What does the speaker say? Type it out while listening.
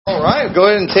All right, go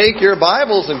ahead and take your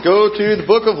Bibles and go to the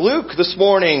book of Luke this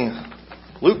morning.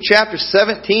 Luke chapter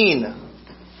 17.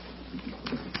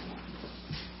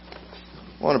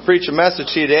 I want to preach a message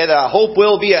to you today that I hope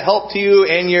will be a help to you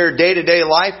in your day-to-day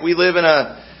life. We live in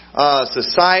a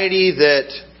society that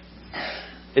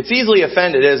it's easily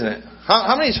offended, isn't it?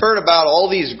 How many's heard about all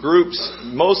these groups,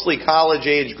 mostly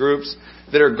college-age groups,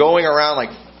 that are going around like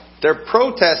they're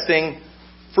protesting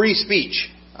free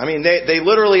speech? I mean, they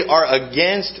literally are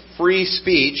against free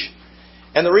speech.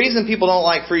 And the reason people don't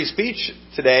like free speech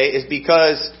today is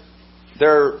because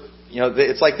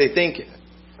it's like they think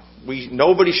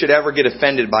nobody should ever get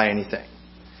offended by anything.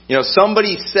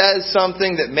 Somebody says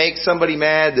something that makes somebody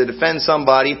mad, that offends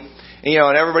somebody,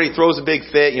 and everybody throws a big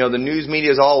fit. The news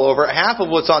media is all over. Half of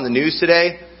what's on the news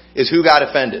today is who got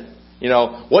offended.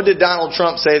 What did Donald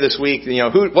Trump say this week?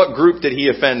 What group did he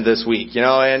offend this week?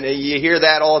 And you hear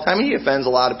that all the time. He offends a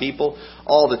lot of people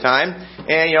all the time.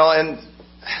 And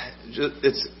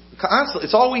it's constant.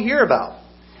 It's all we hear about.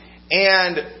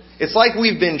 And it's like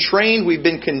we've been trained, we've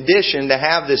been conditioned to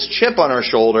have this chip on our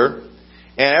shoulder,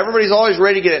 and everybody's always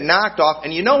ready to get it knocked off.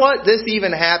 And you know what? This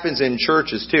even happens in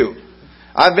churches too.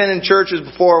 I've been in churches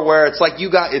before where it's like you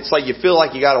feel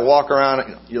like you got to walk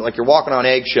around like you're walking on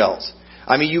eggshells.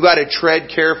 I mean, you got to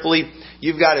tread carefully.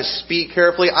 You've got to speak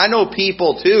carefully. I know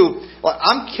people too.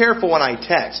 I'm careful when I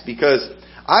text because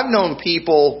I've known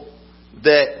people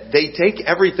that they take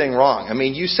everything wrong. I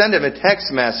mean, you send them a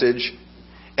text message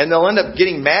and they'll end up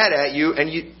getting mad at you, and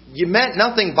you meant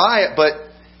nothing by it, but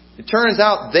it turns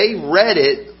out they read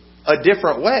it a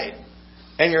different way.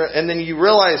 And then you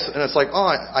realize, and it's like, oh,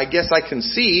 I guess I can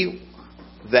see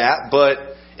that, but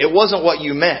it wasn't what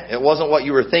you meant. It wasn't what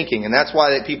you were thinking. And that's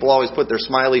why people always put their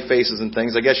smiley faces and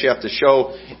things. I guess you have to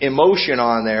show emotion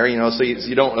on there, so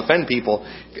you don't offend people.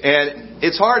 And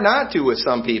it's hard not to with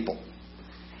some people.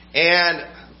 And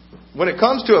when it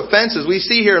comes to offenses, we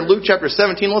see here in Luke chapter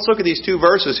 17, let's look at these two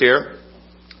verses here.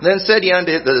 Then said he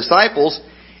unto the disciples,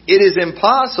 it is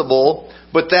impossible,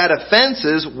 but that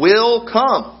offenses will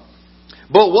come.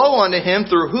 But woe unto him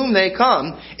through whom they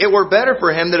come. It were better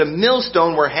for him that a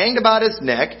millstone were hanged about his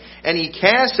neck, and he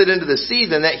cast it into the sea,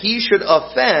 than that he should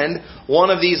offend one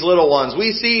of these little ones.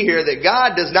 We see here that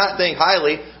God does not think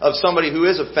highly of somebody who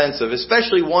is offensive,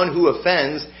 especially one who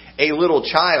offends a little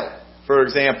child, for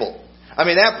example. I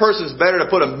mean, that person's better to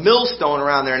put a millstone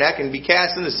around their neck and be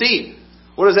cast in the sea.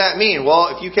 What does that mean?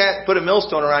 Well, if you can't put a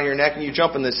millstone around your neck and you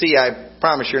jump in the sea, I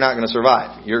promise you're not going to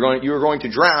survive. You are going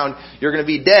to drown. You're going to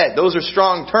be dead. Those are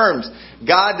strong terms.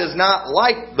 God does not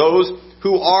like those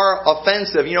who are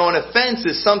offensive. An offense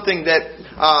is something that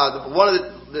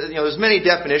there's many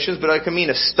definitions, but it can mean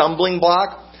a stumbling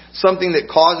block, something that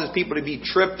causes people to be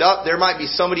tripped up. There might be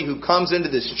somebody who comes into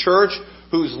this church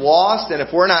who's lost, and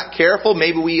if we're not careful,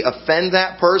 maybe we offend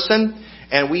that person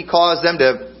and we cause them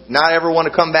to not ever want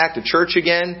to come back to church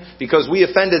again because we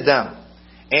offended them.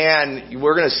 And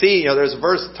we're going to see, there's a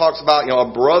verse that talks about,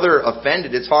 a brother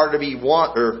offended. It's harder to be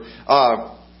won,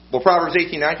 Proverbs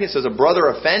 18:19 says a brother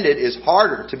offended is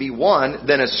harder to be won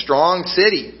than a strong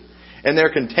city. And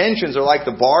their contentions are like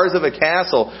the bars of a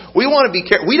castle. We want to be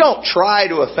careful. We don't try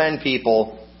to offend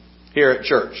people here at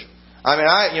church. I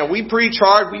mean, we preach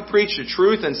hard, we preach the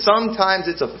truth, and sometimes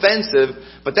it's offensive,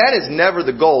 but that is never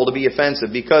the goal, to be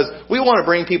offensive, because we want to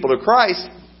bring people to Christ,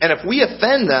 and if we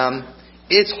offend them,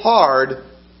 it's hard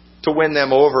to win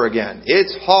them over again.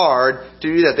 It's hard to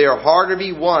do that. They are harder to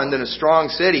be won than a strong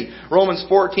city. Romans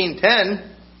 14:10,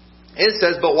 it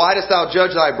says, but why dost thou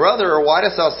judge thy brother, or why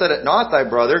dost thou set at naught thy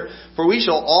brother? For we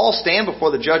shall all stand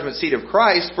before the judgment seat of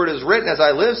Christ. For it is written, as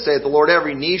I live, saith the Lord,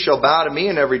 every knee shall bow to me,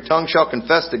 and every tongue shall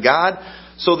confess to God.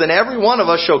 So then every one of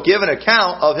us shall give an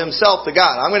account of himself to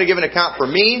God. I'm going to give an account for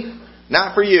me,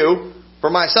 not for you, for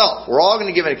myself. We're all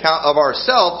going to give an account of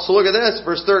ourselves. So look at this,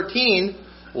 verse 13.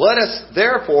 Let us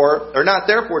not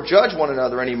therefore judge one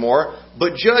another anymore,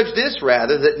 but judge this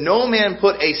rather, that no man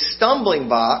put a stumbling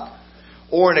block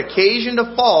or an occasion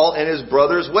to fall in his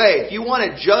brother's way. If you want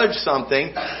to judge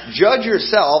something, judge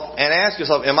yourself and ask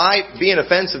yourself, am I being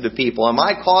offensive to people? Am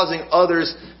I causing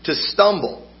others to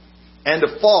stumble and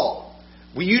to fall?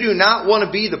 Well, you do not want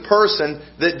to be the person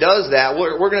that does that.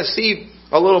 We're going to see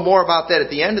a little more about that at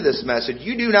the end of this message.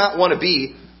 You do not want to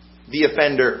be the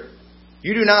offender.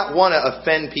 You do not want to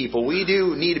offend people. We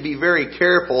do need to be very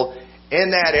careful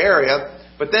in that area.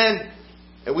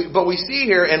 But we see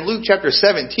here in Luke chapter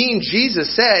 17,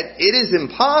 Jesus said, it is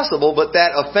impossible, but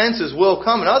that offenses will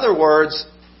come. In other words,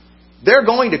 they're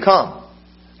going to come.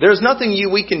 There's nothing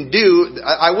we can do.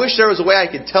 I wish there was a way I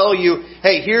could tell you,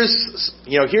 hey, here's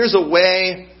a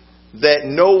way that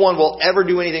no one will ever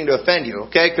do anything to offend you.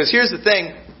 Okay? Because here's the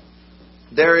thing.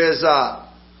 there is,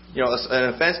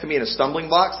 an offense can be a stumbling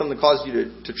block, something that causes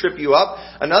you to trip you up.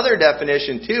 Another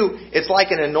definition, too, it's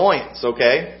like an annoyance,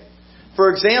 okay? For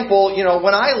example,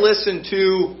 when I listen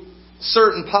to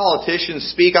certain politicians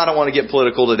speak, I don't want to get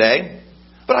political today,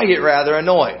 but I get rather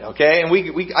annoyed, okay? And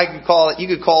you could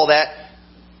call that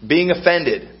being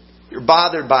offended. You're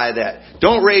bothered by that.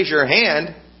 Don't raise your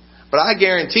hand, but I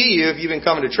guarantee you, if you've been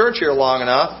coming to church here long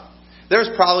enough, there's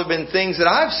probably been things that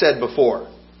I've said before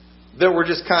that were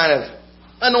just kind of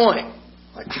annoying.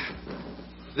 Like,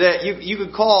 that you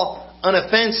could call an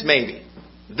offense maybe.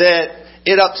 That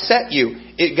it upset you.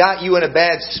 It got you in a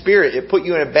bad spirit. It put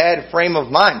you in a bad frame of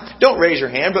mind. Don't raise your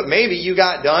hand, but maybe you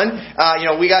got done.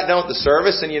 We got done with the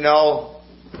service and you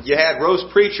had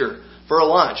roast preacher for a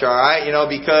lunch, all right?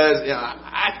 Because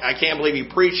I can't believe he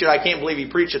preached it. I can't believe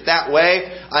he preached it that way.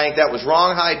 I think that was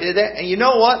wrong how I did that. And you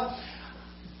know what?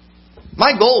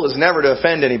 My goal is never to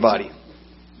offend anybody.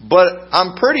 But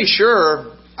I'm pretty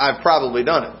sure I've probably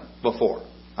done it before.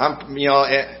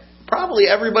 Probably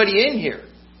everybody in here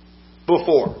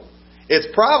before. It's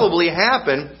probably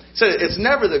happened. So it's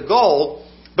never the goal.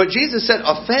 But Jesus said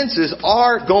offenses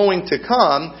are going to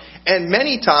come. And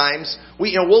many times,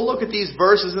 we'll look at these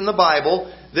verses in the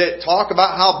Bible that talk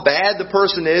about how bad the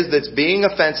person is that's being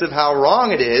offensive, how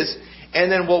wrong it is.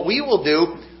 And then what we will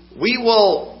do, we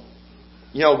will,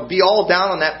 be all down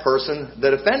on that person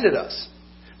that offended us.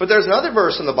 But there's another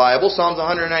verse in the Bible, Psalms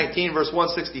 119, verse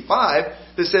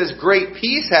 165, that says, "Great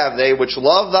peace have they which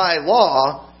love thy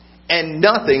law, and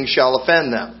nothing shall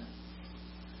offend them."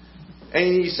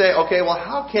 And you say, okay, well,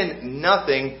 how can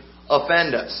nothing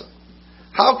offend us?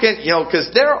 How can, because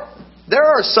there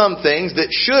are some things that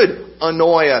should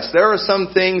annoy us. There are some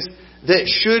things that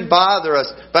should bother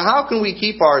us. But how can we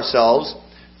keep ourselves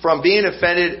from being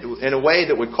offended in a way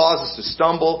that would cause us to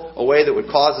stumble, a way that would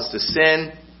cause us to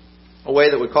sin, a way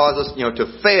that would cause us, to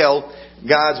fail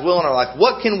God's will in our life?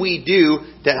 What can we do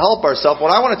to help ourselves?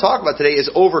 What I want to talk about today is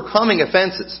overcoming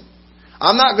offenses.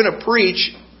 I'm not going to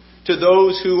preach to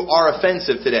those who are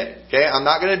offensive today. Okay, I'm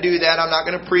not going to do that. I'm not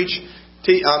going to preach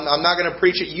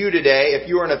at you today if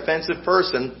you are an offensive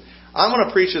person. I'm going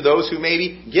to preach to those who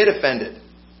maybe get offended,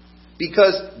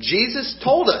 because Jesus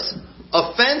told us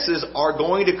offenses are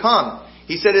going to come.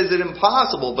 He said, "Is it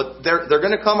impossible?" But they're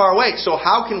going to come our way. So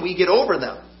how can we get over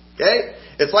them? Okay,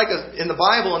 it's like in the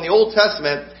Bible, in the Old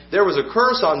Testament, there was a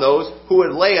curse on those who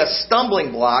would lay a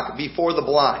stumbling block before the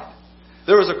blind.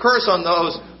 There was a curse on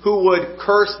those who would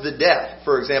curse the deaf,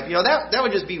 for example. That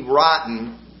would just be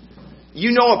rotten.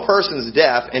 A person's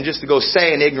deaf, and just to go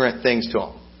saying ignorant things to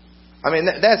them. I mean,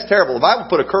 that's terrible. The Bible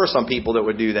put a curse on people that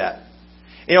would do that.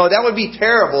 That would be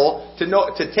terrible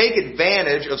to take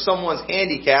advantage of someone's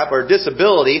handicap or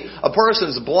disability. A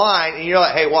person's blind, and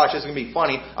hey, watch, this is going to be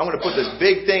funny. I'm going to put this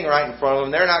big thing right in front of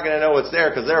them. They're not going to know it's there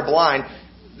because they're blind.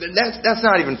 That's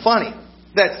not even funny.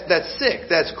 That's sick.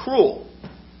 That's cruel.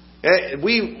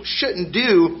 We shouldn't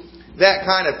do that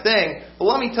kind of thing. But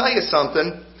let me tell you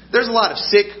something. There's a lot of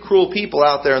sick, cruel people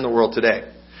out there in the world today.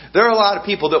 There are a lot of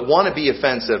people that want to be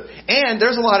offensive. And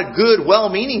there's a lot of good,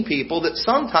 well-meaning people that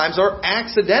sometimes are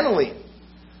accidentally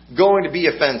going to be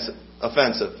offensive.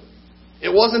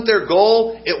 It wasn't their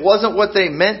goal. It wasn't what they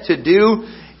meant to do.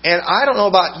 And I don't know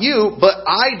about you, but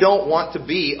I don't want to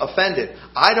be offended.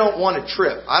 I don't want to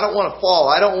trip. I don't want to fall.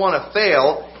 I don't want to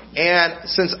fail. And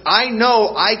since I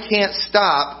know I can't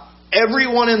stop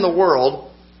everyone in the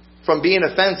world from being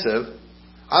offensive,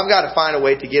 I've got to find a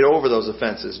way to get over those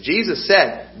offenses. Jesus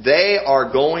said they are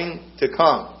going to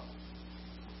come.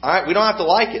 All right, we don't have to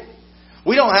like it.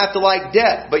 We don't have to like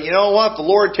death. But you know what? If the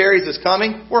Lord tarries is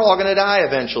coming, we're all going to die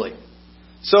eventually.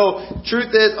 So,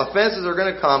 truth is, offenses are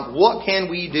going to come. What can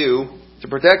we do to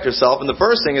protect yourself? And the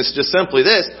first thing is just simply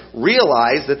this: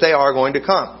 realize that they are going to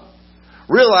come.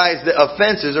 Realize that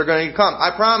offenses are going to come.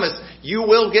 I promise you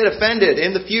will get offended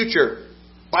in the future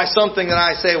by something that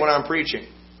I say when I'm preaching.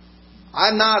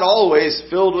 I'm not always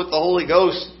filled with the Holy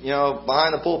Ghost,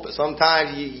 behind the pulpit.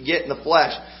 Sometimes you get in the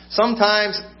flesh.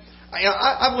 Sometimes,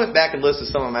 I went back and listened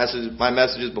to some of my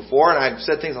messages before, and I've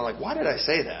said things, I'm like, why did I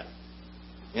say that?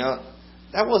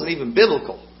 That wasn't even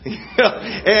biblical.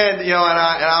 And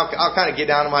I'll kind of get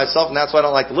down to myself, and that's why I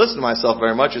don't like to listen to myself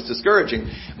very much. It's discouraging.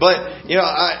 But,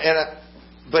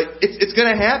 but it's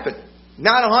going to happen.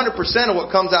 Not 100% of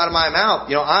what comes out of my mouth.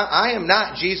 I am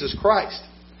not Jesus Christ.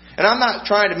 And I'm not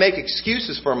trying to make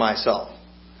excuses for myself.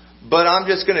 But I'm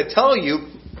just going to tell you,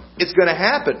 it's going to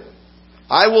happen.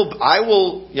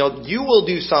 You will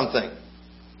do something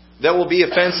that will be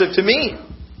offensive to me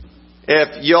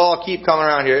if y'all keep coming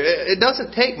around here. It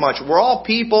doesn't take much. We're all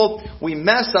people. We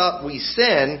mess up. We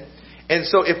sin. And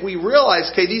so if we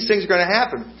realize, okay, these things are going to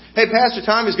happen. Hey, Pastor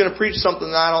Tom is going to preach something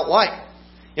that I don't like.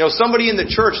 Somebody in the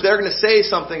church, they're going to say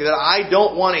something that I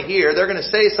don't want to hear. They're going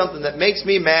to say something that makes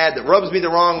me mad, that rubs me the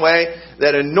wrong way,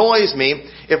 that annoys me.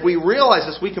 If we realize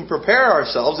this, we can prepare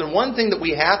ourselves. And one thing that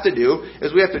we have to do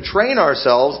is we have to train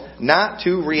ourselves not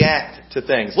to react to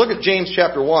things. Look at James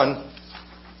chapter 1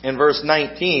 and verse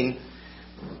 19.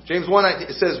 James 1:19,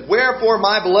 it says, "Wherefore,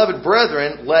 my beloved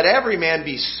brethren, let every man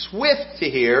be swift to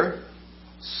hear,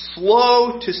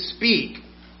 slow to speak,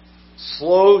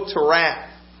 slow to wrath.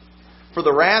 For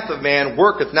the wrath of man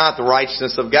worketh not the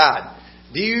righteousness of God."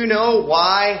 Do you know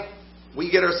why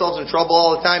we get ourselves in trouble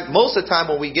all the time? Most of the time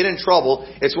when we get in trouble,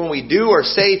 it's when we do or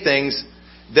say things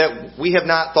that we have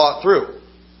not thought through.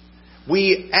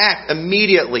 We act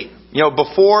immediately.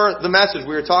 Before the message,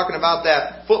 we were talking about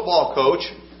that football coach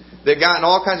that got in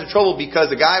all kinds of trouble because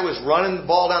the guy was running the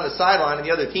ball down the sideline of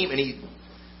the other team and he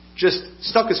just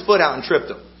stuck his foot out and tripped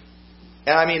him.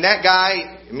 And that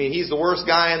guy, he's the worst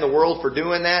guy in the world for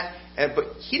doing that.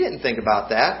 But he didn't think about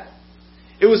that.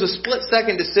 It was a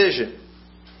split-second decision.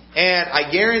 And I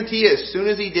guarantee you, as soon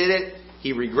as he did it,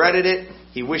 he regretted it.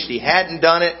 He wished he hadn't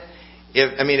done it.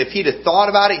 If he'd have thought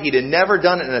about it, he'd have never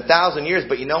done it in 1,000 years.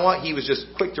 But you know what? He was just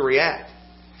quick to react.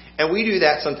 And we do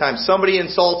that sometimes. Somebody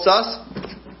insults us.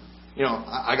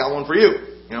 I got one for you.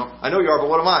 I know you are, but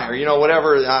what am I? Or,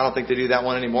 whatever. I don't think they do that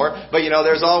one anymore. But,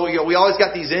 there's always, we always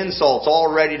got these insults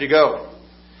all ready to go.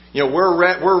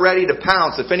 We're ready to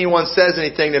pounce. If anyone says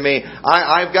anything to me,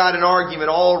 I've got an argument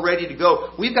all ready to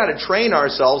go. We've got to train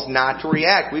ourselves not to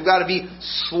react. We've got to be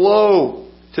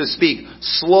slow to speak,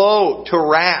 slow to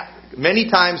wrath. Many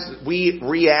times we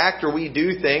react or we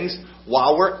do things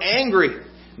while we're angry.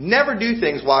 Never do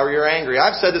things while you're angry.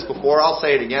 I've said this before. I'll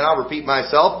say it again. I'll repeat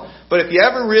myself. But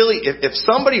if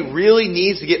somebody really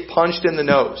needs to get punched in the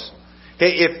nose,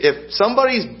 okay, if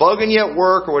somebody's bugging you at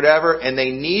work or whatever and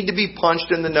they need to be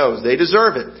punched in the nose, they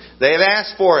deserve it. They have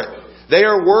asked for it. They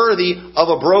are worthy of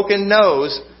a broken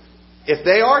nose. If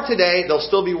they are today, they'll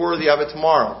still be worthy of it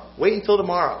tomorrow. Wait until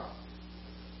tomorrow.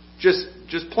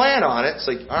 Just plan on it. It's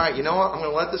like, all right, you know what? I'm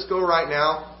going to let this go right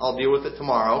now. I'll deal with it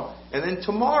tomorrow. And then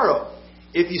tomorrow,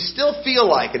 if you still feel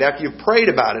like it, after you've prayed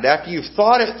about it, after you've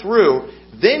thought it through,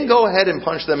 then go ahead and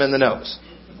punch them in the nose.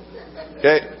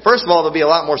 Okay. First of all, they'll be a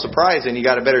lot more surprised and you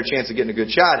got a better chance of getting a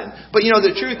good shot in. But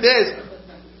the truth is,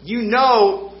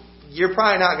 you're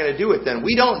probably not going to do it then.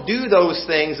 We don't do those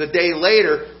things a day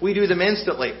later. We do them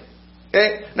instantly.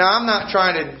 Okay. Now, I'm not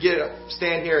trying to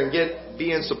stand here and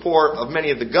be in support of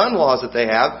many of the gun laws that they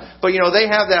have. But, they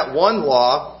have that one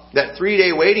law, that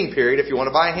 3-day waiting period if you want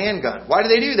to buy a handgun. Why do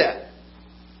they do that?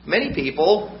 Many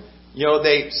people,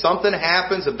 something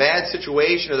happens, a bad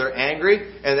situation, or they're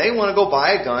angry, and they want to go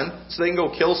buy a gun so they can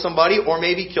go kill somebody or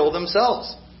maybe kill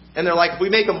themselves. And they're like, if we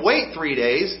make them wait 3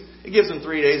 days, it gives them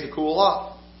 3 days to cool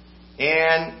off.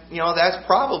 And, that's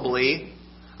probably,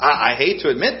 I hate to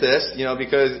admit this,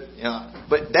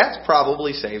 but that's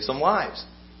probably saved some lives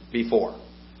before.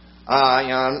 I'm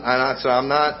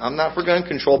not for gun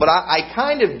control, but I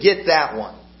kind of get that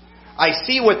one. I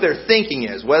see what their thinking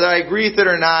is. Whether I agree with it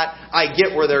or not, I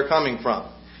get where they're coming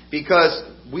from. Because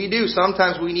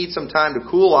sometimes we need some time to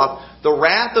cool off. The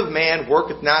wrath of man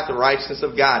worketh not the righteousness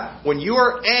of God. When you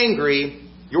are angry,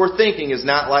 your thinking is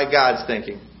not like God's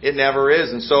thinking. It never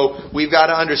is. And so we've got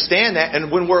to understand that. And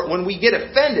when we get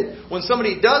offended, when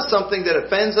somebody does something that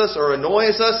offends us or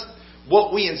annoys us,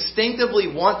 what we instinctively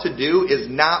want to do is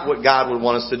not what God would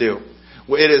want us to do.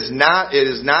 It is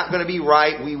not going to be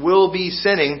right. We will be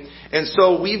sinning. And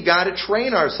so we've got to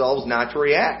train ourselves not to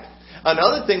react.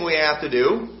 Another thing we have to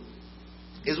do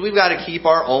is we've got to keep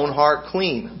our own heart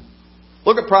clean.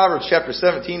 Look at Proverbs chapter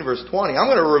 17, verse 20. I'm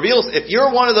going to reveal, if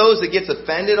you're one of those that gets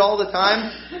offended all the time,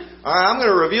 I'm going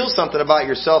to reveal something about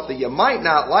yourself that you might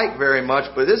not like very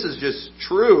much, but this is just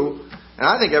true. And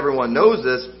I think everyone knows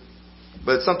this,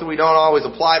 but it's something we don't always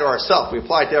apply to ourselves. We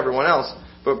apply it to everyone else.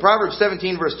 But Proverbs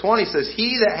 17 verse 20 says,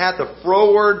 "He that hath a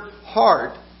froward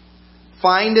heart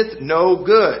findeth no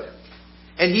good,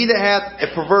 and he that hath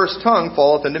a perverse tongue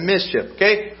falleth into mischief."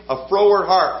 Okay? A froward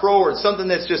heart. Froward, something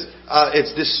that's just,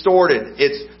 it's distorted.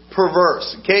 It's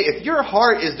perverse. Okay? If your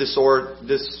heart is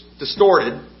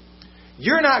distorted,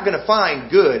 you're not going to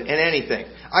find good in anything.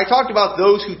 I talked about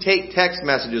those who take text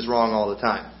messages wrong all the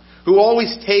time, who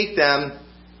always take them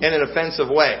in an offensive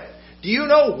way. Do you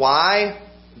know why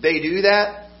they do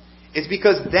that? It's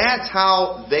because that's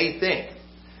how they think.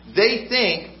 They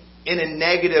think in a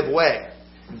negative way.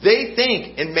 They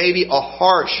think in maybe a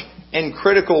harsh and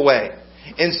critical way.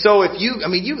 And so if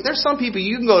there's some people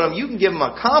you can go to them, you can give them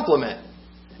a compliment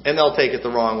and they'll take it the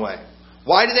wrong way.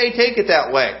 Why do they take it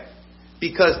that way?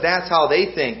 because that's how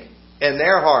they think in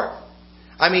their heart.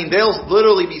 I mean, they'll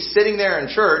literally be sitting there in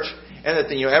church and they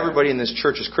think, everybody in this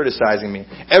church is criticizing me.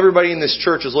 Everybody in this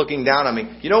church is looking down on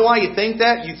me. You know why you think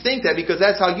that? You think that because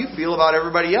that's how you feel about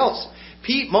everybody else.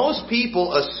 Most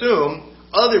people assume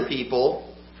other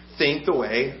people think the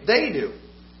way they do.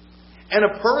 And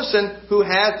a person who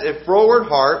has a froward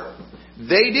heart,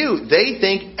 they do. They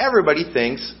think everybody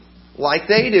thinks like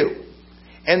they do.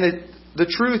 And the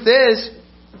truth is,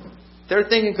 they're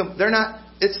thinking,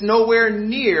 it's nowhere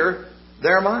near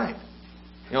their mind.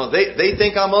 They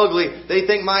think I'm ugly. They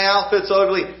think my outfit's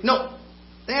ugly. No,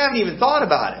 they haven't even thought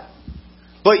about it.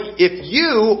 But if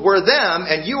you were them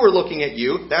and you were looking at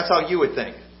you, that's how you would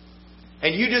think.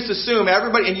 And you just assume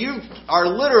everybody, and you are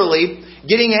literally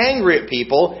getting angry at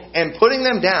people and putting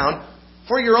them down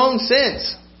for your own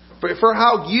sins. For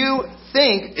how you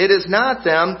think it is not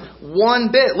them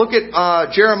one bit. Look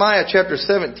at Jeremiah chapter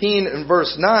 17 and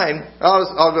verse 9.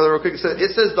 I'll go there real quick.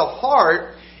 It says, the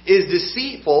heart is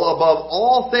deceitful above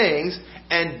all things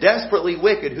and desperately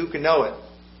wicked. Who can know it?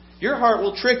 Your heart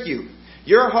will trick you.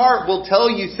 Your heart will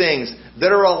tell you things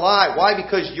that are a lie. Why?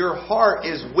 Because your heart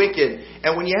is wicked.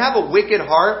 And when you have a wicked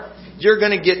heart, you're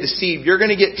going to get deceived. You're going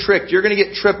to get tricked. You're going to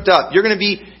get tripped up. You're going to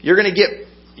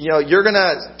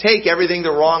take everything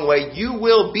the wrong way. You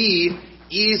will be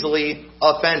easily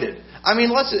offended. I mean,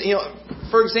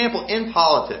 for example, in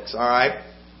politics, all right?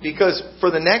 Because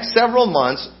for the next several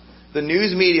months, the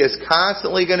news media is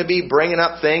constantly going to be bringing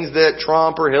up things that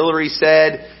Trump or Hillary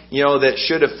said, that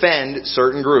should offend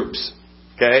certain groups.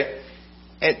 Okay?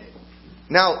 And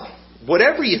now,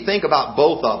 whatever you think about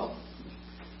both of them,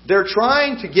 they're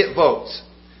trying to get votes.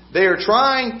 They are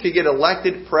trying to get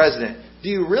elected president. Do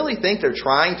you really think they're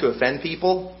trying to offend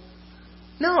people?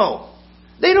 No.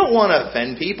 They don't want to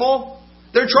offend people.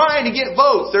 They're trying to get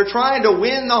votes. They're trying to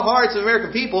win the hearts of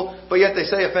American people, but yet they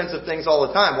say offensive things all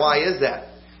the time. Why is that?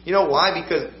 You know why?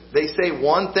 Because they say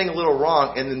one thing a little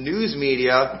wrong, and the news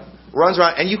media runs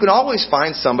around, and you can always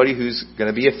find somebody who's going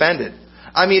to be offended.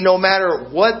 I mean, no matter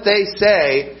what they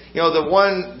say, the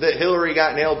one that Hillary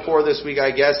got nailed for this week,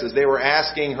 I guess, is they were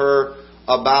asking her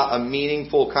about the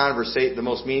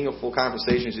most meaningful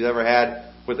conversation she's ever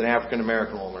had with an African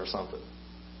American woman or something.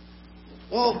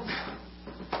 Well,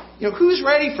 who's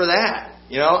ready for that?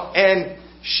 And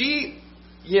she,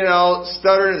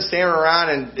 stuttered and stammered around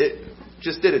and it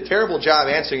just did a terrible job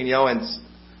answering, let's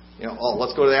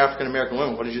go to the African American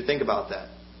woman. What did you think about that?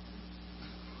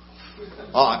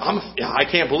 I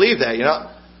can't believe that,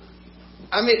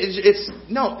 I mean,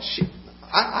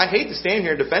 I hate to stand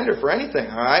here and defend her for anything,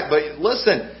 all right? But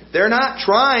listen, they're not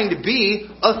trying to be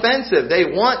offensive. They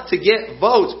want to get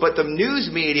votes. But the news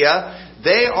media,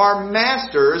 they are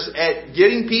masters at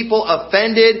getting people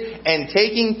offended and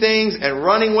taking things and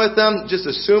running with them, just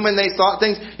assuming they thought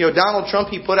things. Donald Trump,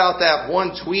 he put out that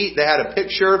one tweet that had a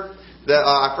picture that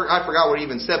I forgot what he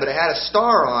even said, but it had a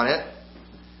star on it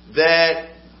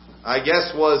that I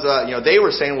guess was, they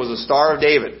were saying was a Star of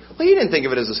David. Well, he didn't think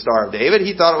of it as a Star of David.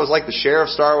 He thought it was like the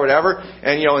sheriff's star or whatever.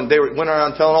 And, and they went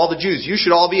around telling all the Jews, you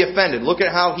should all be offended. Look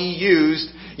at how he used,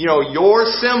 your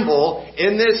symbol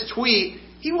in this tweet.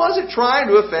 He wasn't trying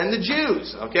to offend the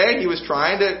Jews, okay? He was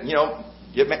trying to,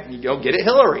 get at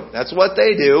Hillary. That's what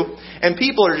they do. And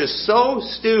people are just so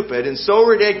stupid and so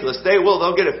ridiculous.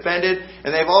 They'll get offended. And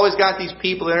they've always got these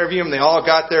people that interview them. They all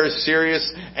got their serious,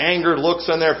 angered looks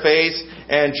on their face.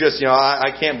 And just,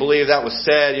 I can't believe that was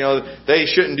said. They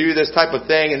shouldn't do this type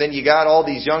of thing. And then you got all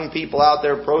these young people out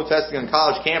there protesting on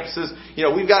college campuses.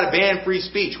 We've got to ban free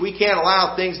speech. We can't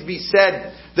allow things to be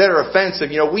said that are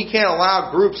offensive. We can't allow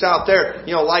groups out there,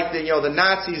 like the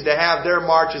Nazis to have their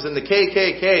marches and the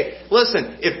KKK.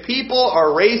 Listen, if people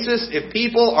are racist, if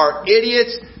people are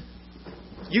idiots,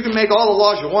 you can make all the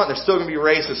laws you want. They're still going to be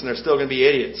racist and they're still going to be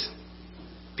idiots.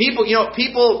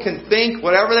 People can think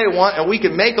whatever they want, and we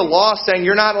can make a law saying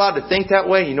you're not allowed to think that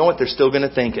way. You know what? They're still going to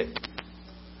think it.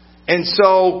 And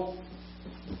so,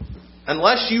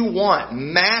 unless you want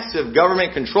massive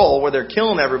government control where they're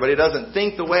killing everybody, doesn't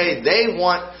think the way they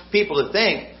want people to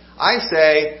think, I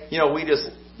say, we just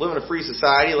live in a free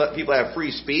society, let people have free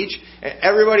speech, and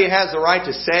everybody has the right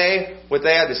to say what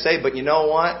they have to say, but you know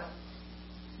what?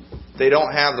 They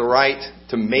don't have the right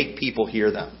to make people hear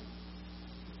them.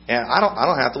 And I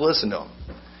don't have to listen to them.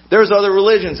 There's other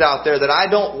religions out there that I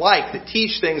don't like that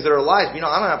teach things that are lies. I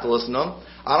don't have to listen to them.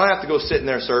 I don't have to go sit in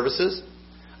their services.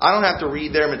 I don't have to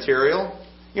read their material.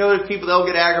 There's people that'll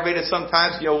get aggravated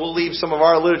sometimes. We'll leave some of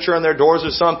our literature on their doors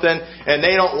or something, and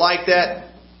they don't like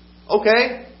that.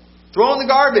 Okay, throw in the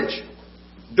garbage.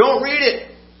 Don't read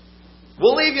it.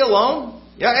 We'll leave you alone.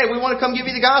 Yeah, hey, we want to come give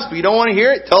you the gospel. You don't want to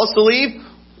hear it? Tell us to leave.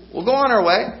 We'll go on our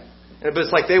way. But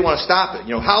it's like they want to stop it.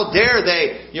 How dare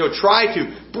they, try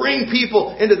to bring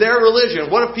people into their religion?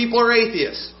 What if people are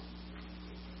atheists?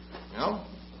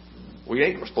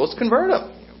 We're supposed to convert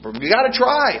them. We got to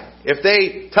try. If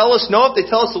they tell us no, if they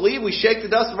tell us to leave, we shake the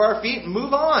dust of our feet and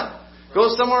move on.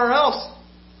 Go somewhere else.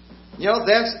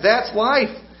 That's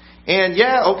life. And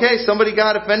somebody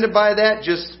got offended by that.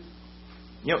 Just,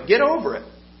 get over it.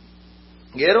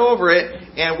 Get over it.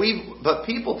 But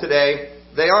people today,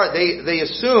 they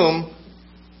assume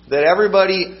that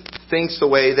everybody thinks the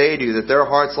way they do, that their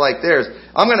heart's like theirs.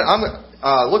 I'm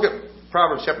gonna look at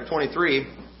Proverbs chapter 23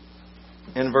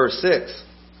 and verse 6.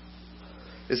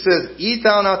 It says, "Eat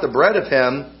thou not the bread of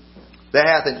him that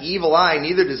hath an evil eye,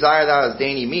 neither desire thou his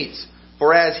dainty meats.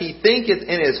 For as he thinketh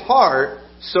in his heart,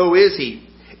 so is he.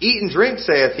 Eat and drink,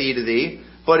 saith he to thee,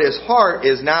 but his heart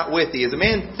is not with thee. As a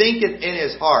man thinketh in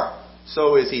his heart,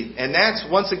 so is he." And that's,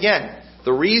 once again,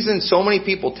 the reason so many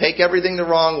people take everything the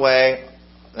wrong way,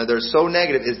 they're so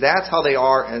negative, is that's how they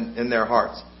are in their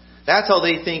hearts. That's how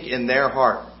they think in their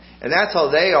heart. And that's how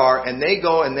they are, and they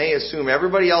go and they assume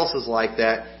everybody else is like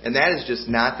that, and that is just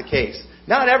not the case.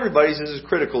 Not everybody's is as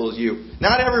critical as you.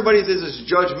 Not everybody's is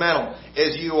as judgmental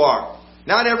as you are.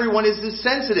 Not everyone is as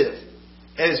sensitive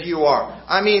as you are.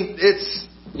 I mean, it's,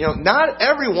 not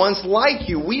everyone's like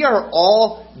you. We are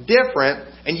all different,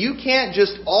 and you can't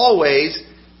just always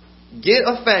get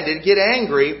offended, get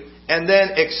angry, and then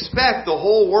expect the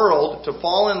whole world to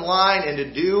fall in line and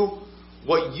to do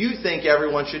what you think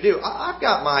everyone should do. I've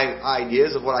got my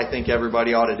ideas of what I think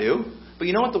everybody ought to do. But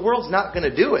you know what? The world's not going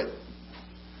to do it.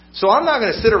 So I'm not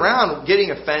going to sit around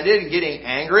getting offended and getting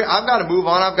angry. I've got to move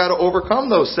on. I've got to overcome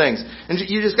those things. And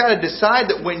you just got to decide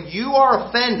that when you are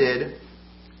offended,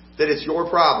 that it's your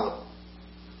problem.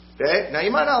 Okay? Now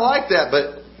you might not like that,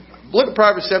 but look at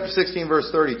Proverbs chapter 16, verse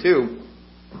 32.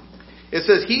 It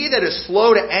says, "He that is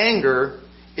slow to anger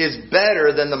is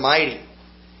better than the mighty.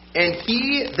 And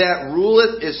he that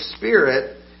ruleth his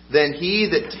spirit than he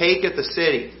that taketh the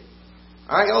city."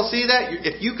 All right, y'all see that?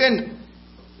 If you can,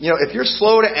 if you're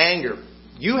slow to anger,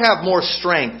 you have more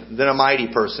strength than a mighty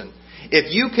person.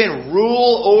 If you can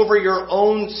rule over your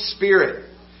own spirit,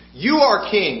 you are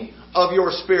king of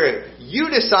your spirit. You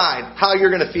decide how you're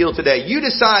going to feel today. You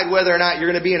decide whether or not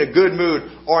you're going to be in a good mood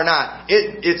or not.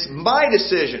 It's my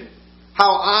decision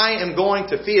how I am going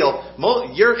to feel.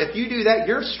 If you do that,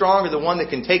 you're stronger than one that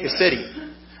can take a city.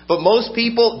 But most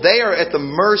people, they are at the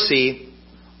mercy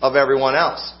of everyone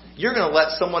else. You're going to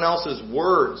let someone else's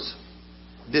words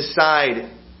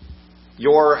decide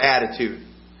your attitude.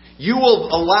 You will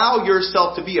allow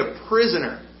yourself to be a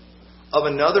prisoner of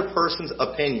another person's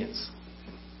opinions.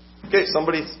 Okay,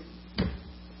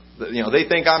 they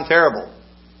think I'm terrible.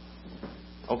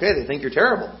 Okay, they think you're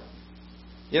terrible.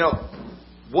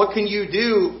 What can you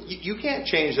do? You can't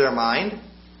change their mind.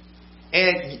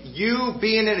 And you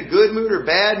being in a good mood or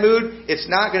bad mood, it's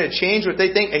not going to change what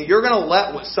they think. And you're going to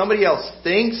let what somebody else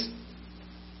thinks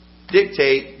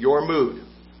dictate your mood.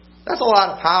 That's a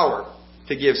lot of power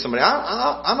to give somebody.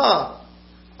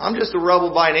 I'm just a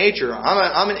rebel by nature.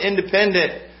 I'm an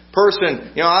independent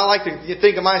person. I like to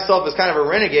think of myself as kind of a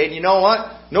renegade. You know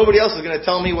what? Nobody else is going to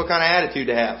tell me what kind of attitude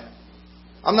to have.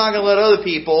 I'm not going to let other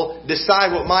people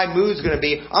decide what my mood's going to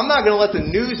be. I'm not going to let the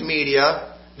news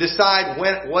media decide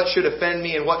what should offend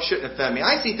me and what shouldn't offend me.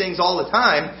 I see things all the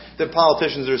time that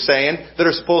politicians are saying that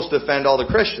are supposed to offend all the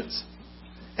Christians.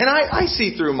 And I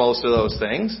see through most of those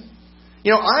things.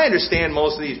 I understand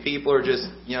most of these people are just,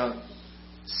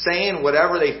 saying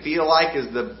whatever they feel like is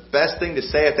the best thing to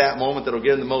say at that moment that'll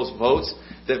get them the most votes.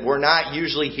 That we're not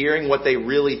usually hearing what they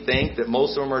really think. That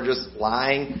most of them are just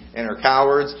lying and are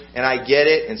cowards. And I get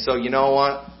it. And so, you know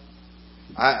what?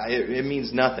 It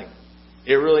means nothing.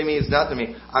 It really means nothing to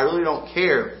me. I really don't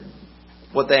care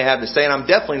what they have to say. And I'm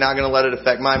definitely not going to let it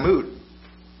affect my mood.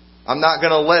 I'm not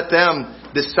going to let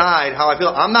them decide how I feel.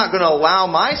 I'm not going to allow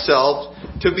myself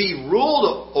to be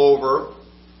ruled over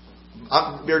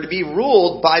or to be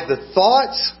ruled by the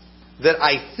thoughts that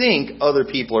I think other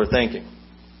people are thinking.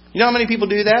 You know how many people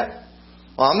do that?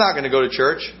 Well, I'm not going to go to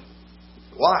church.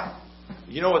 Why?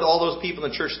 You know what all those people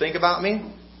in the church think about me?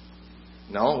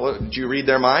 No? What, did you read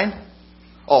their mind?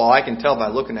 Oh, I can tell by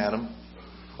looking at them.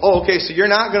 Oh, okay, so you're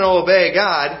not going to obey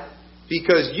God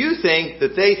because you think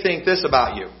that they think this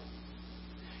about you.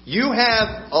 You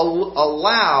have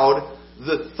allowed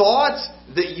the thoughts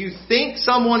that you think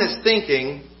someone is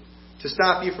thinking to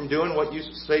stop you from doing what you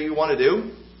say you want to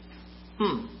do.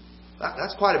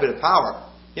 That's quite a bit of power.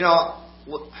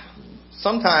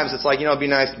 Sometimes it's like, it'd be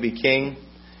nice to be king.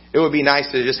 It would be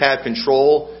nice to just have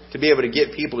control, to be able to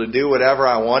get people to do whatever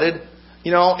I wanted.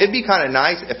 It'd be kind of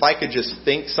nice if I could just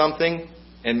think something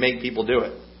and make people do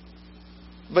it.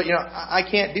 But, I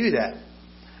can't do that.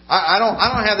 I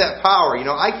don't have that power.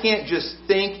 I can't just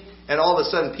think and all of a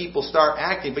sudden people start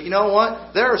acting. But you know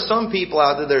what? There are some people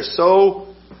out there that are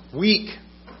so weak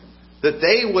that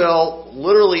they will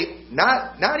literally,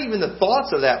 not even the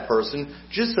thoughts of that person,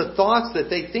 just the thoughts that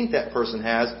they think that person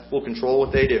has will control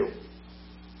what they do.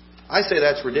 I say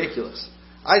that's ridiculous.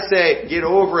 I say get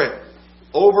over it.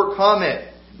 Overcome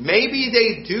it. Maybe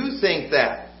they do think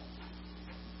that.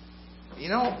 You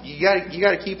got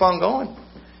to keep on going.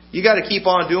 You got to keep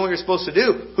on doing what you're supposed to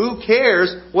do. Who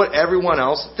cares what everyone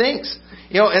else thinks?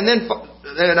 And then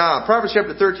Proverbs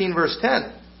chapter 13, verse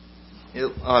 10. If you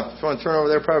want to turn over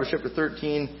there, Proverbs chapter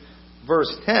 13,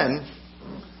 verse 10.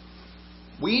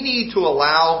 We need to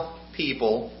allow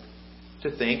people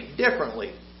to think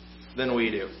differently than we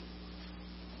do.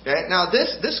 Okay? Now,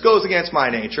 this goes against my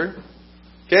nature.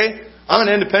 Okay? I'm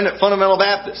an independent fundamental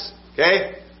Baptist.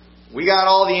 Okay? We got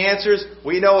all the answers.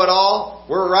 We know it all.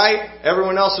 We're right.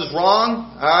 Everyone else is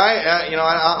wrong. All right?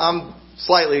 I'm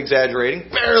slightly exaggerating.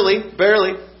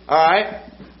 Barely. All right?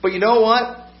 But you know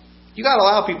what? You got to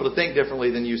allow people to think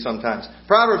differently than you sometimes.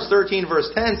 Proverbs 13 verse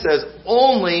 10 says,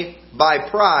 "Only by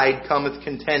pride cometh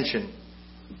contention.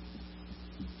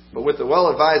 But with the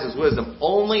well-advised is wisdom."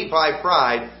 Only by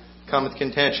pride cometh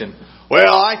contention.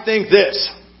 Well, I think this.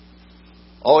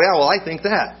 Oh yeah, well I think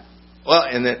that. Well,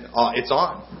 and then it's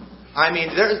on. I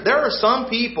mean, there are some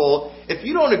people, if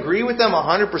you don't agree with them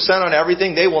 100% on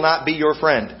everything, they will not be your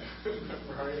friend.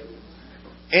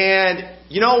 And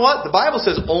you know what? The Bible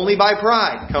says only by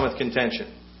pride cometh contention.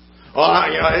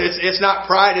 It's not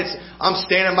pride. It's I'm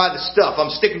standing by the stuff. I'm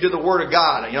sticking to the Word of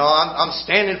God. I'm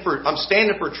standing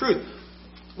for truth.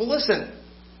 Well, listen,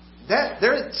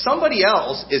 somebody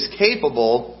else is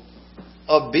capable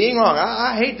of being wrong.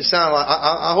 I hate to sound like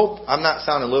I hope I'm not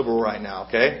sounding liberal right now.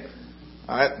 Okay,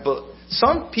 all right, but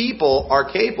some people are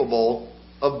capable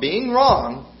of being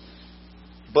wrong.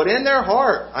 But in their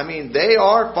heart, they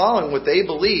are following what they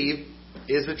believe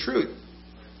is the truth.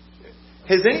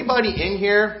 Has anybody in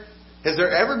here, has there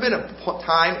ever been a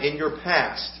time in your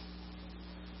past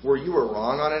where you were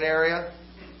wrong on an area?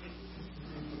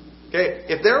 Okay,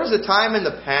 if there was a time in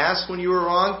the past when you were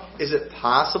wrong, is it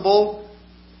possible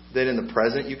that in the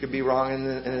present you could be wrong in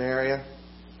an area?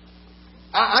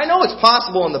 I know it's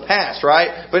possible in the past,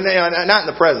 right? But not in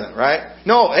the present, right?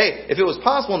 No, hey, if it was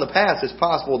possible in the past, it's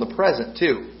possible in the present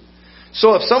too.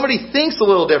 So if somebody thinks a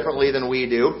little differently than we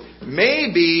do,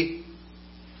 maybe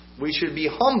we should be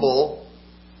humble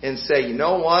and say, you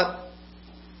know what?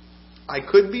 I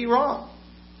could be wrong.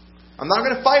 I'm not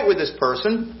going to fight with this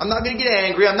person. I'm not going to get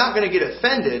angry. I'm not going to get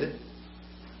offended.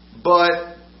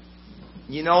 But,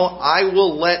 I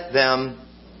will let them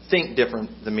think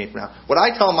different than me for now. What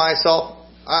I tell myself,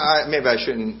 maybe I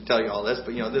shouldn't tell you all this,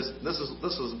 but this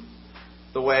is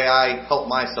the way I help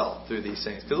myself through these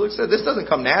things. Because look, this doesn't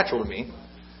come natural to me.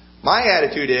 My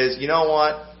attitude is, you know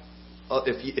what?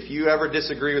 If you ever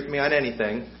disagree with me on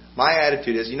anything, my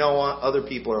attitude is, you know what? Other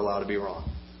people are allowed to be wrong,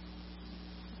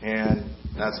 and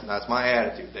that's my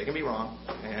attitude. They can be wrong,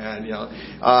 and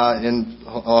and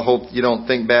I hope you don't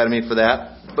think bad of me for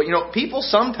that. But people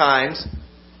sometimes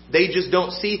they just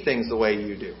don't see things the way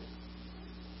you do.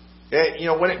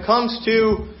 When it comes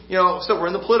to, so we're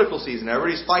in the political season.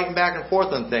 Everybody's fighting back and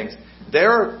forth on things. There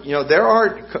are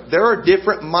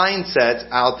different mindsets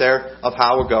out there of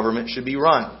how a government should be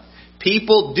run.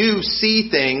 People do see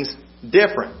things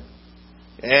different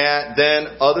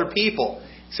than other people.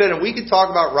 He said, and we could talk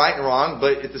about right and wrong,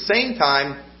 but at the same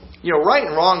time, right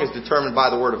and wrong is determined by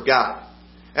the Word of God.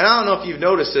 And I don't know if you've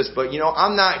noticed this, but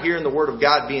I'm not hearing the Word of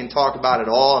God being talked about at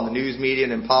all in the news media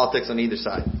and in politics on either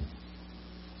side.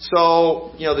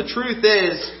 So, the truth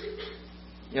is,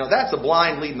 that's the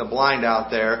blind leading the blind out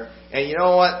there. And you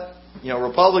know what?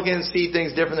 Republicans see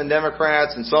things different than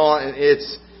Democrats and so on.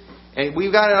 And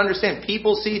we've got to understand,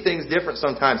 people see things different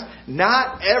sometimes.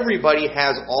 Not everybody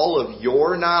has all of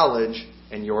your knowledge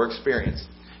and your experience.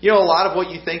 A lot of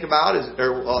what you think about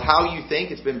or how you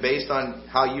think, it's been based on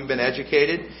how you've been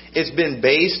educated. It's been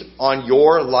based on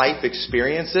your life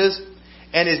experiences.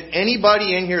 And is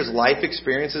anybody in here's life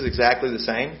experiences exactly the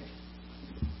same?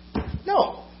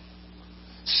 No.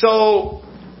 So,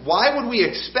 why would we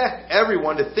expect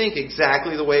everyone to think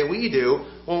exactly the way we do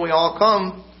when we all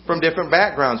come from different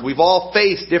backgrounds? We've all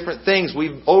faced different things.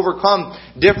 We've overcome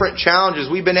different challenges.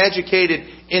 We've been educated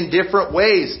in different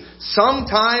ways.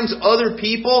 Sometimes other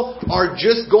people are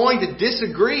just going to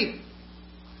disagree.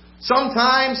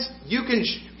 Sometimes you can,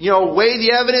 weigh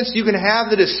the evidence. You can have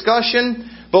the discussion.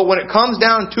 But when it comes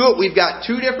down to it, we've got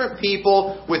two different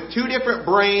people with two different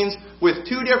brains, with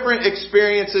two different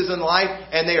experiences in life,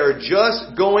 and they are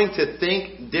just going to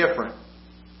think different.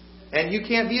 And you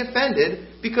can't be offended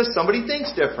because somebody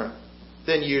thinks different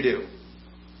than you do.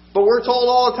 But we're told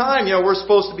all the time, we're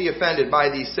supposed to be offended by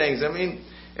these things. I mean,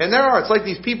 and it's like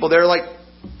these people, they're like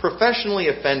professionally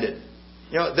offended.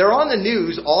 They're on the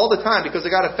news all the time because they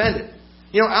got offended.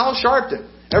 Al Sharpton,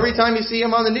 every time you see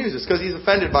him on the news, it's because he's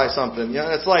offended by something.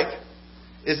 It's like,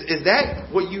 is that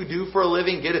what you do for a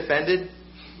living, get offended?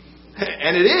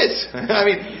 And it is. I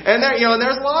mean, and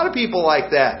there's a lot of people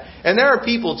like that. And there are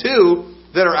people too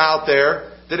that are out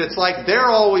there that it's like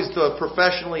they're always the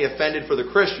professionally offended for the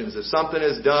Christians. If something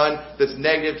is done that's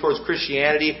negative towards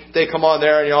Christianity, they come on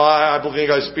there and, I believe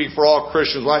I speak for all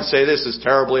Christians when I say this is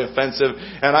terribly offensive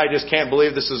and I just can't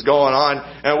believe this is going on.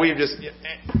 And we've just,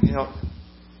 you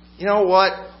know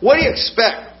what? What do you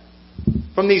expect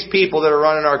from these people that are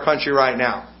running our country right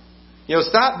now?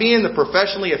 Stop being the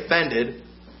professionally offended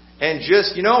and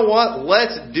just,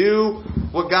 let's do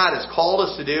what God has called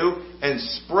us to do and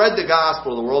spread the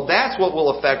gospel to the world. That's what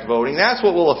will affect voting. That's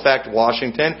what will affect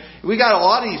Washington. We got a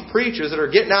lot of these preachers that are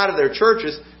getting out of their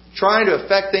churches trying to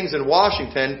affect things in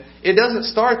Washington. It doesn't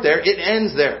start there. It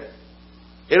ends there.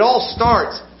 It all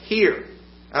starts here.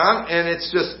 And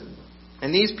it's just,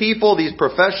 and these people, these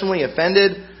professionally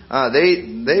offended,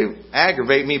 they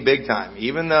aggravate me big time.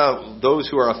 Even though those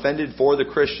who are offended for the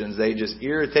Christians, they just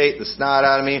irritate the snot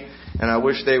out of me. And I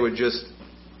wish they would just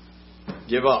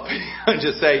give up.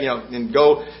 Just say, and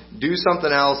go do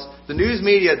something else. The news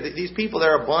media, these people,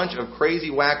 they're a bunch of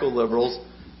crazy wacko liberals.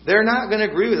 They're not going to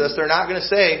agree with us. They're not going to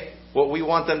say what we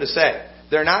want them to say.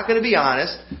 They're not going to be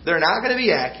honest. They're not going to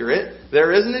be accurate.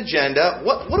 There is an agenda.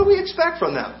 What do we expect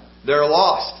from them? They're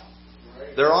lost.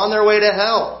 They're on their way to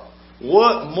hell.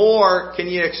 What more can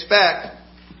you expect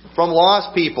from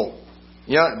lost people?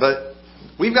 But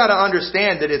we've got to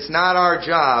understand that it's not our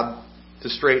job to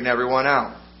straighten everyone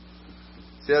out.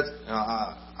 See,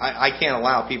 I can't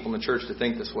allow people in the church to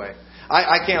think this way.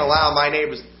 I can't allow my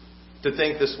neighbors to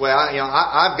think this way.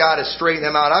 I've got to straighten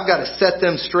them out. I've got to set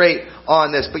them straight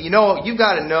on this. But you've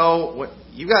got to know,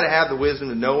 you've got to have the wisdom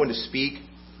to know when to speak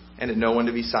and to know when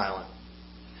to be silent.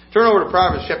 Turn over to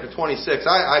Proverbs chapter 26.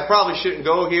 I probably shouldn't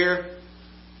go here.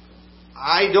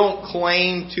 I don't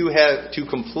claim to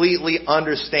completely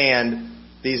understand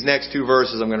these next two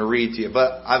verses I'm going to read to you.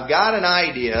 But I've got an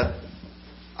idea.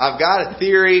 I've got a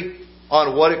theory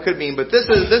on what it could mean. But this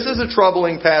is a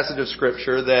troubling passage of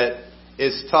Scripture that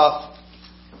is tough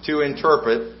to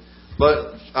interpret.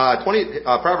 But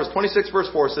Proverbs 26 verse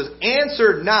 4 says,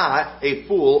 "Answer not a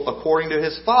fool according to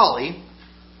his folly,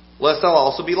 lest thou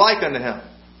also be like unto him."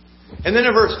 And then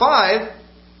in verse 5,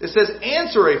 it says,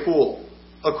 "Answer a fool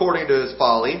according to his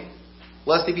folly,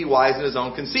 lest he be wise in his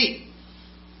own conceit."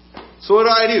 So what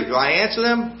do? Do I answer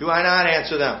them? Do I not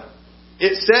answer them?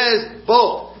 It says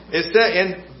both.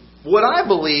 And what I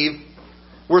believe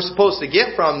we're supposed to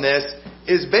get from this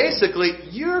is basically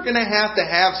you're going to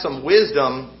have some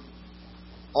wisdom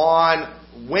on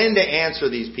when to answer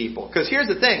these people. Because here's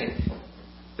the thing.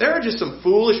 There are just some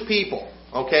foolish people,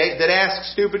 okay, that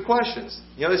ask stupid questions.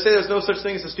 They say there's no such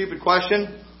thing as a stupid question.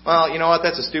 Well, you know what?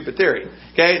 That's a stupid theory.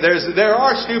 Okay? There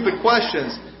are stupid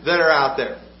questions that are out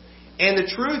there. And the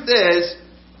truth is,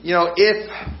 if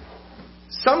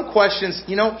some questions,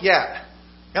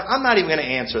 I'm not even going to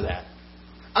answer that.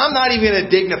 I'm not even going to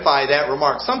dignify that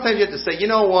remark. Sometimes you have to say, you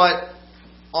know what?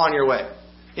 On your way.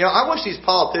 I wish these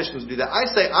politicians would do that. I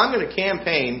say I'm going to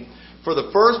campaign for the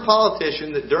first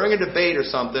politician that during a debate or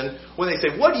something, when they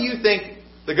say, what do you think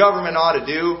the government ought to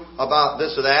do about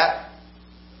this or that?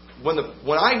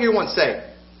 When I hear one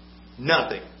say,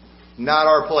 nothing, not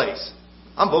our place,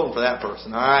 I'm voting for that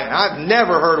person. All right, I've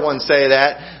never heard one say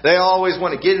that. They always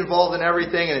want to get involved in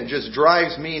everything, and it just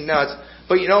drives me nuts.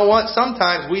 But you know what?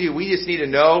 Sometimes we do. We just need to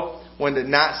know when to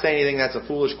not say anything that's a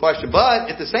foolish question. But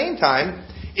at the same time,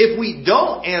 if we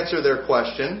don't answer their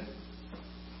question,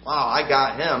 wow, I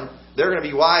got him. They're going to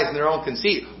be wise in their own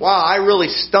conceit. Wow, I really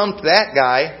stumped that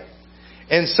guy.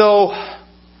 And so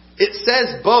it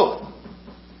says both.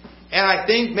 And I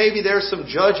think maybe there's some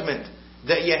judgment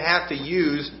that you have to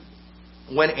use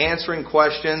when answering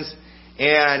questions.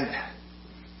 And,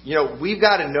 we've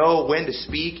got to know when to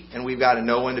speak and we've got to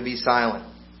know when to be silent.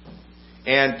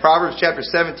 And Proverbs chapter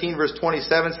 17 verse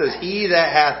 27 says, "He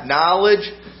that hath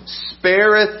knowledge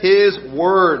spareth his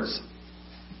words,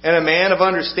 and a man of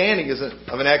understanding is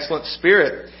of an excellent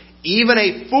spirit. Even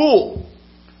a fool,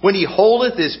 when he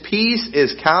holdeth his peace,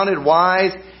 is counted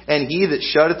wise, and he that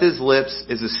shutteth his lips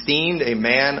is esteemed a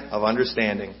man of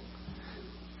understanding."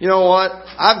 You know what?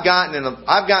 I've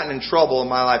gotten in trouble in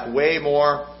my life way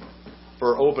more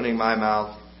for opening my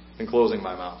mouth than closing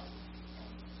my mouth.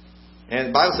 And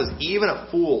the Bible says, even a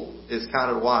fool is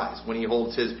counted wise when he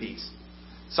holds his peace.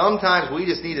 Sometimes we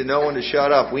just need to know when to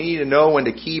shut up. We need to know when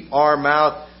to keep our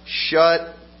mouth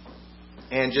shut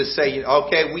and just say,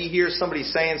 okay, we hear somebody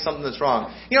saying something that's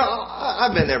wrong.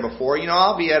 I've been there before.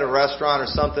 I'll be at a restaurant or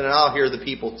something, and I'll hear the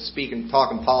people speaking,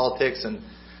 talking politics, and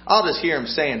I'll just hear them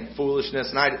saying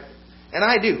foolishness, and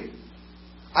I do.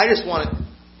 I just want to,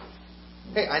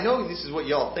 hey, I know this is what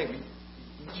y'all think.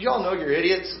 Did y'all know you're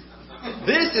idiots?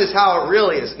 This is how it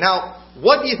really is. Now,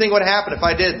 what do you think would happen if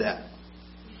I did that?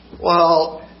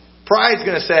 Well, pride's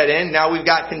going to set in. Now we've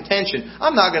got contention.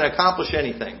 I'm not going to accomplish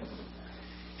anything.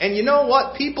 And you know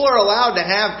what? People are allowed to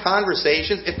have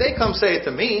conversations. If they come say it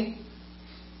to me,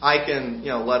 I can,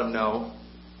 let them know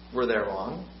where they're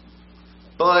wrong.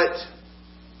 But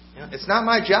it's not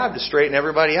my job to straighten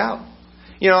everybody out.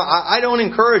 I don't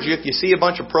encourage you, if you see a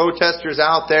bunch of protesters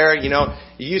out there,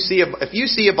 if you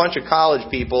see a bunch of college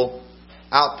people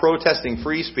out protesting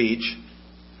free speech,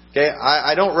 okay,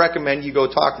 I don't recommend you go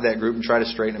talk to that group and try to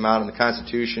straighten them out on the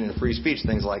Constitution and free speech,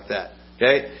 things like that.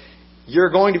 Okay?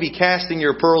 You're going to be casting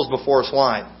your pearls before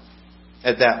swine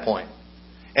at that point.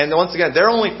 And once again, they're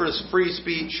only for free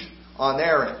speech on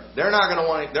their end. They're not going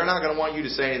to want you to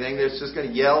say anything. They're just going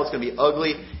to yell. It's going to be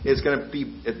ugly. There's going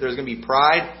to be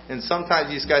pride. And sometimes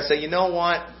these guys say, you know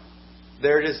what?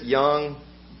 They're just young.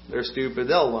 They're stupid.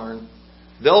 They'll learn.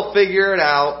 They'll figure it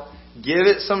out. Give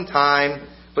it some time.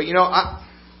 But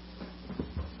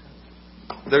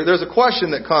there's a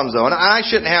question that comes though, and I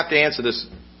shouldn't have to answer this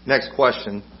next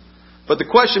question. But the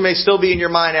question may still be in your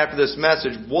mind after this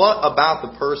message. What about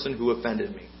the person who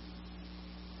offended me?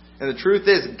 And the truth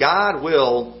is, God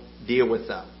will deal with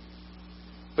them.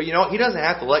 But He doesn't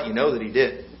have to let you know that He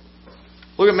did.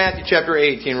 Look at Matthew chapter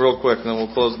 18 real quick, and then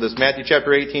we'll close with this. Matthew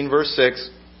chapter 18, verse 6.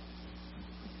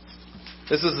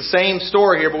 This is the same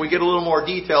story here, but we get a little more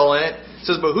detail in it. It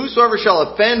says, "But whosoever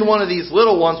shall offend one of these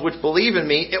little ones which believe in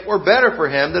me, it were better for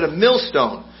him that a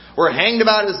millstone were hanged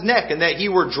about his neck, and that he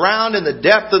were drowned in the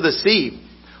depth of the sea.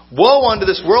 Woe unto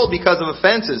this world because of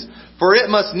offenses! For it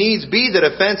must needs be that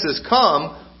offenses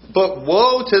come, but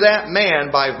woe to that man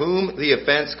by whom the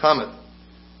offense cometh.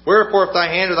 Wherefore, if thy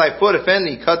hand or thy foot offend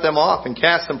thee, cut them off, and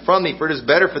cast them from thee. For it is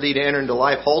better for thee to enter into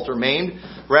life halt or maimed,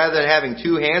 rather than having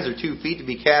 2 hands or 2 feet to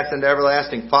be cast into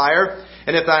everlasting fire.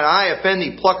 And if thine eye offend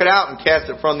thee, pluck it out and cast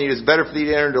it from thee. It is better for thee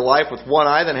to enter into life with 1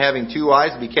 eye than having 2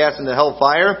 eyes to be cast into hell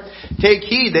fire. Take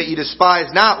heed that ye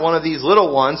despise not one of these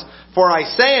little ones, for I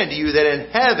say unto you that in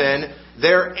heaven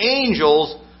their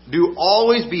angels do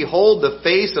always behold the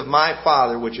face of my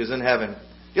Father which is in heaven."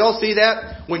 Y'all see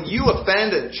that? When you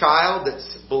offend a child that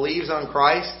believes on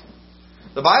Christ,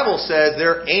 the Bible says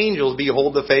their angels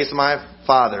behold the face of my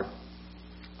Father.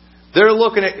 They're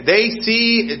looking at, they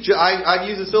see, I've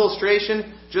used this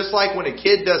illustration, just like when a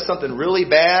kid does something really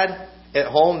bad at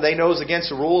home, they know it's against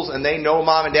the rules, and they know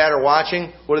mom and dad are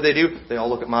watching. What do? They all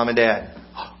look at mom and dad.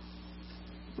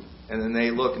 And then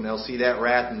they look and they'll see that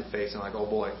wrath in the face, and like, oh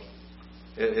boy,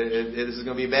 this is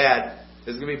going to be bad.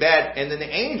 This is going to be bad. And then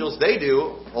the angels, they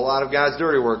do a lot of God's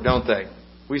dirty work, don't they?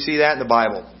 We see that in the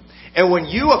Bible. And when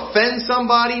you offend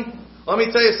somebody, let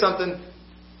me tell you something.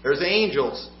 There's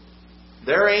angels.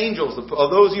 They're angels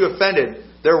of those you offended.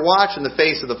 They're watching the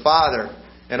face of the Father.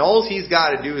 And all He's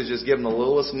got to do is just give them the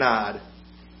littlest nod.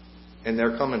 And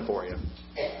they're coming for you.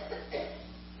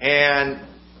 And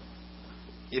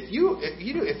if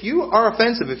you are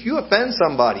offensive, if you offend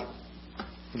somebody,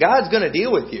 God's going to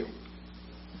deal with you.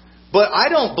 But I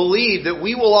don't believe that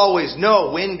we will always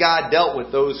know when God dealt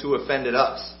with those who offended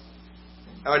us.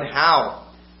 And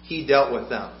how He dealt with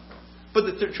them.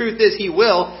 But the truth is He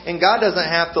will. And God doesn't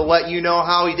have to let you know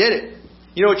how He did it.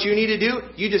 You know what you need to do?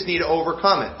 You just need to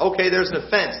overcome it. Okay, there's an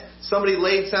offense. Somebody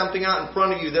laid something out in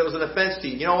front of you that was an offense to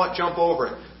you. You know what? Jump over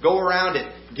it. Go around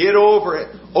it. Get over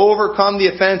it. Overcome the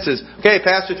offenses. Okay,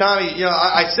 Pastor Tommy,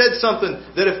 I said something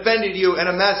that offended you in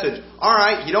a message. All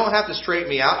right, you don't have to straighten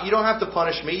me out. You don't have to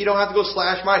punish me. You don't have to go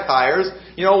slash my tires.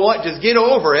 You know what? Just get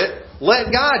over it.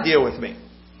 Let God deal with me.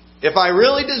 If I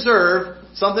really deserve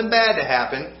something bad to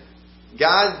happen,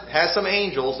 God has some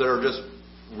angels that are just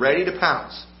ready to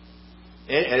pounce.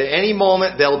 At any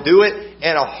moment, they'll do it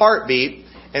in a heartbeat.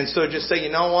 And so just say,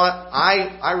 you know what?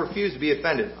 I refuse to be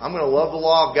offended. I'm going to love the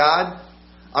law of God.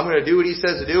 I'm going to do what He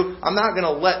says to do. I'm not going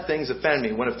to let things offend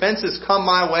me. When offenses come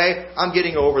my way, I'm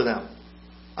getting over them.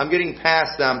 I'm getting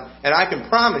past them. And I can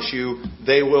promise you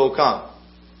they will come.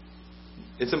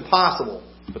 It's impossible.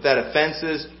 But that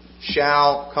offenses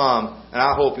shall come. And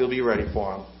I hope you'll be ready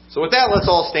for them. So with that, let's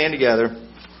all stand together.